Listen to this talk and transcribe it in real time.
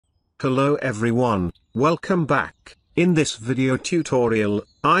Hello everyone, welcome back. In this video tutorial,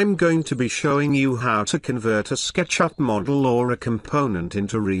 I'm going to be showing you how to convert a SketchUp model or a component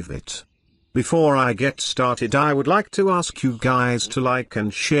into Revit. Before I get started, I would like to ask you guys to like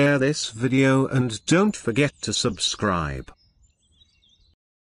and share this video, and don't forget to subscribe.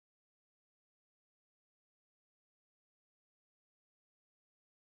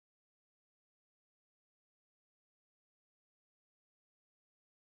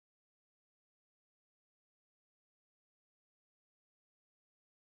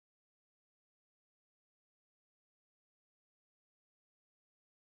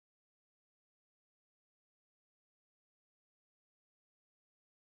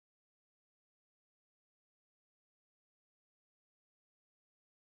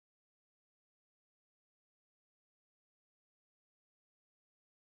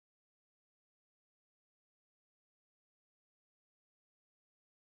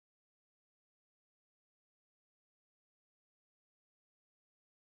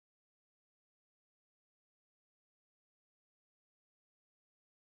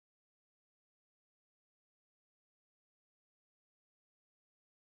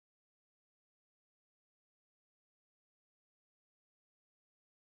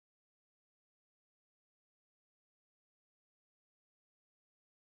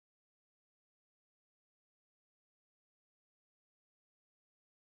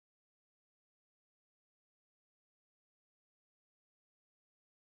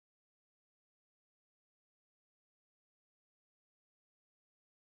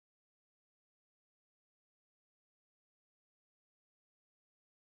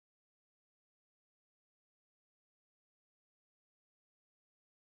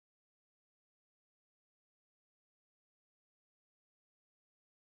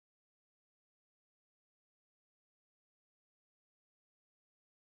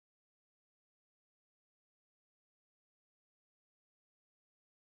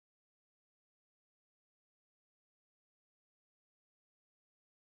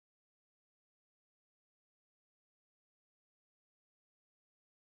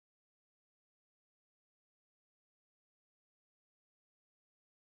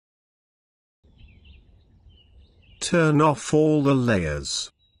 Turn off all the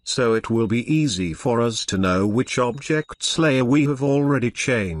layers, so it will be easy for us to know which object's layer we have already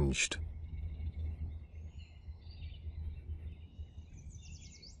changed.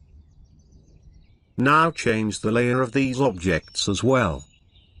 Now change the layer of these objects as well.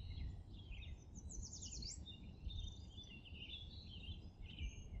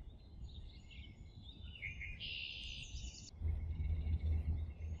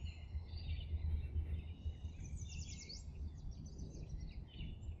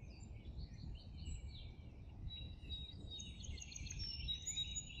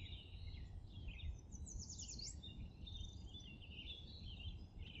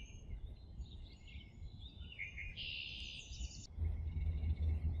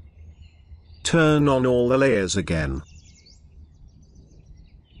 Turn on all the layers again.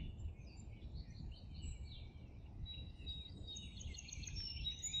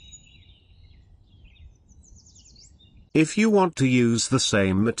 If you want to use the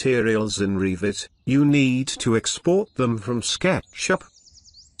same materials in Revit, you need to export them from SketchUp.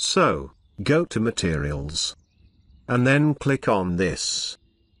 So, go to Materials. And then click on this.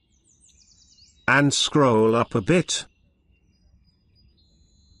 And scroll up a bit.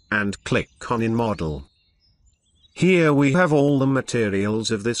 And click on In Model. Here we have all the materials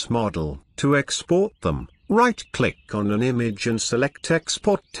of this model. To export them, right-click on an image and select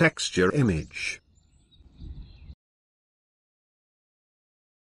Export Texture Image.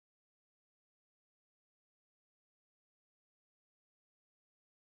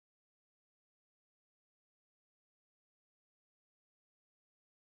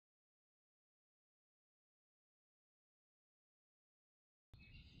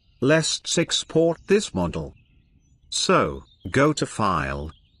 Let's export this model. So, go to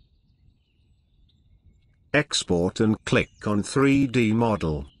File, Export, and click on 3D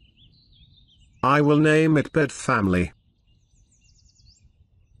Model. I will name it Bed Family.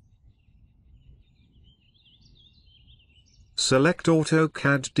 Select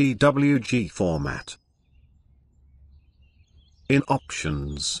AutoCAD DWG format. In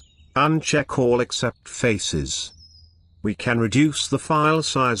Options, uncheck all except Faces. We can reduce the file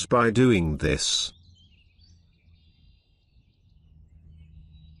size by doing this.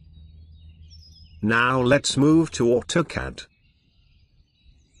 Now let's move to AutoCAD.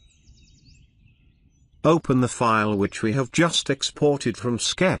 Open the file which we have just exported from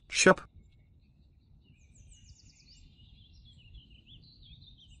SketchUp.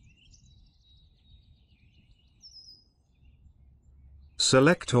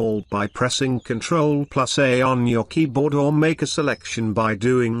 select all by pressing Ctrl+A on your keyboard, or make a selection by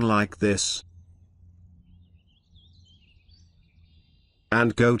doing like this.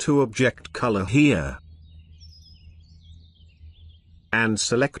 And go to Object Color here. And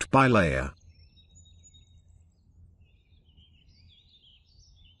select by layer.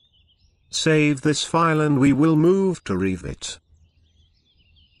 Save this file and we will move to Revit.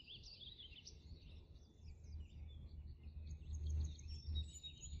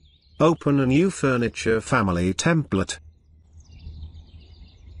 Open a new furniture family template.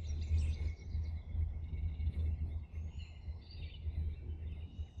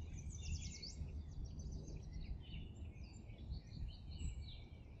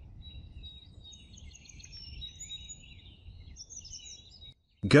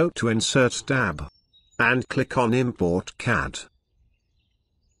 Go to Insert tab. And click on Import CAD.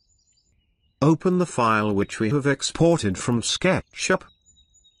 Open the file which we have exported from SketchUp.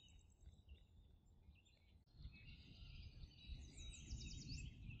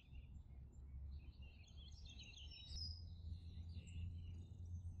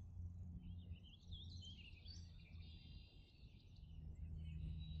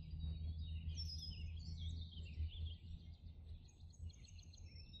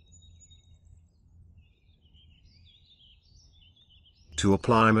 To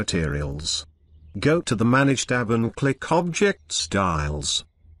apply materials, go to the Manage tab and click Object Styles.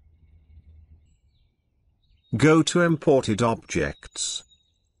 Go to Imported Objects.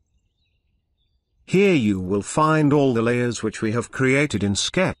 Here you will find all the layers which we have created in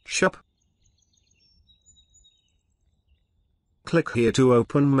SketchUp. Click here to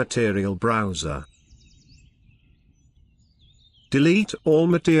open Material Browser. Delete all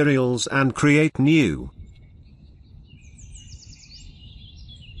materials and create new.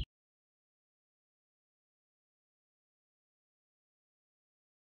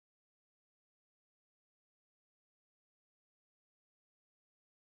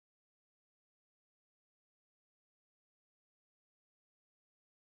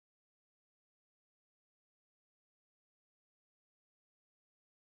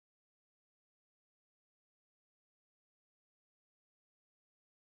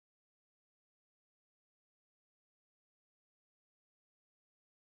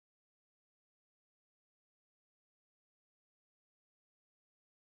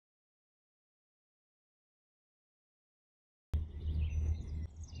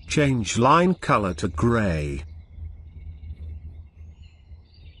 Change line color to gray.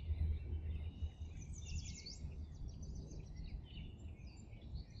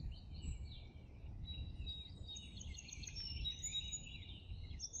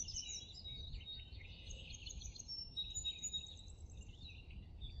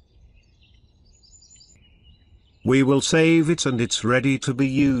 We will save it and it's ready to be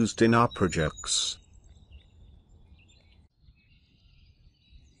used in our projects.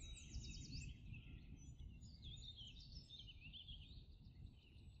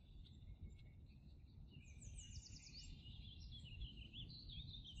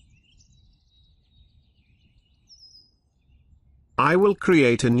 I will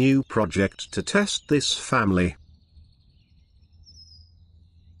create a new project to test this family.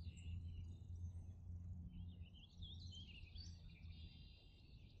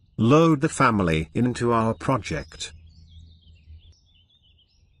 Load the family into our project.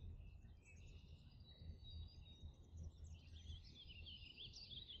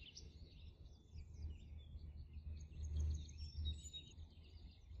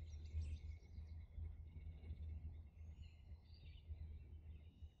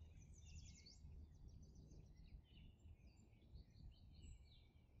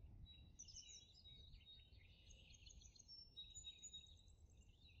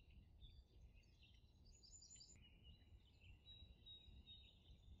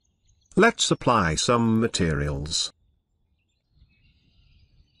 Let's apply some materials.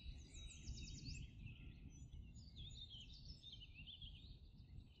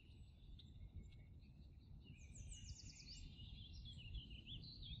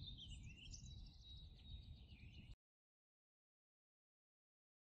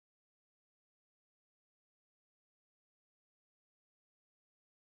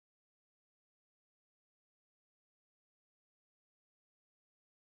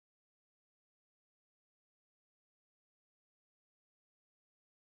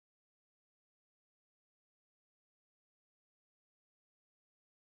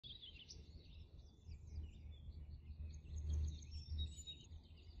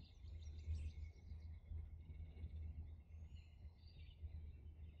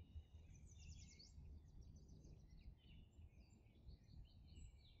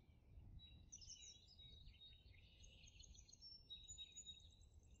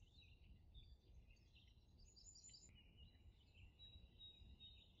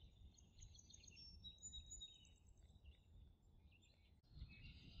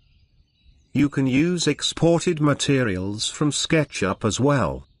 You can use exported materials from SketchUp as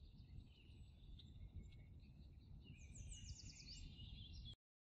well.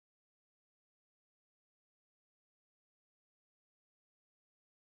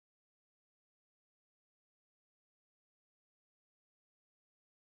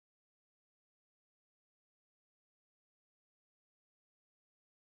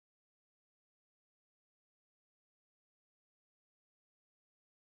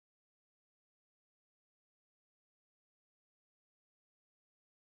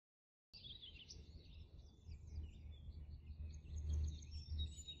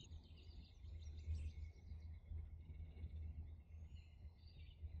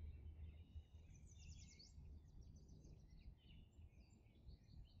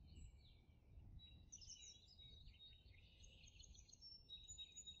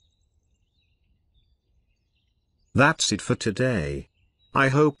 That's it for today. I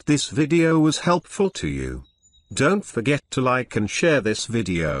hope this video was helpful to you. Don't forget to like and share this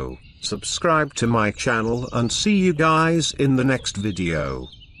video, subscribe to my channel and see you guys in the next video.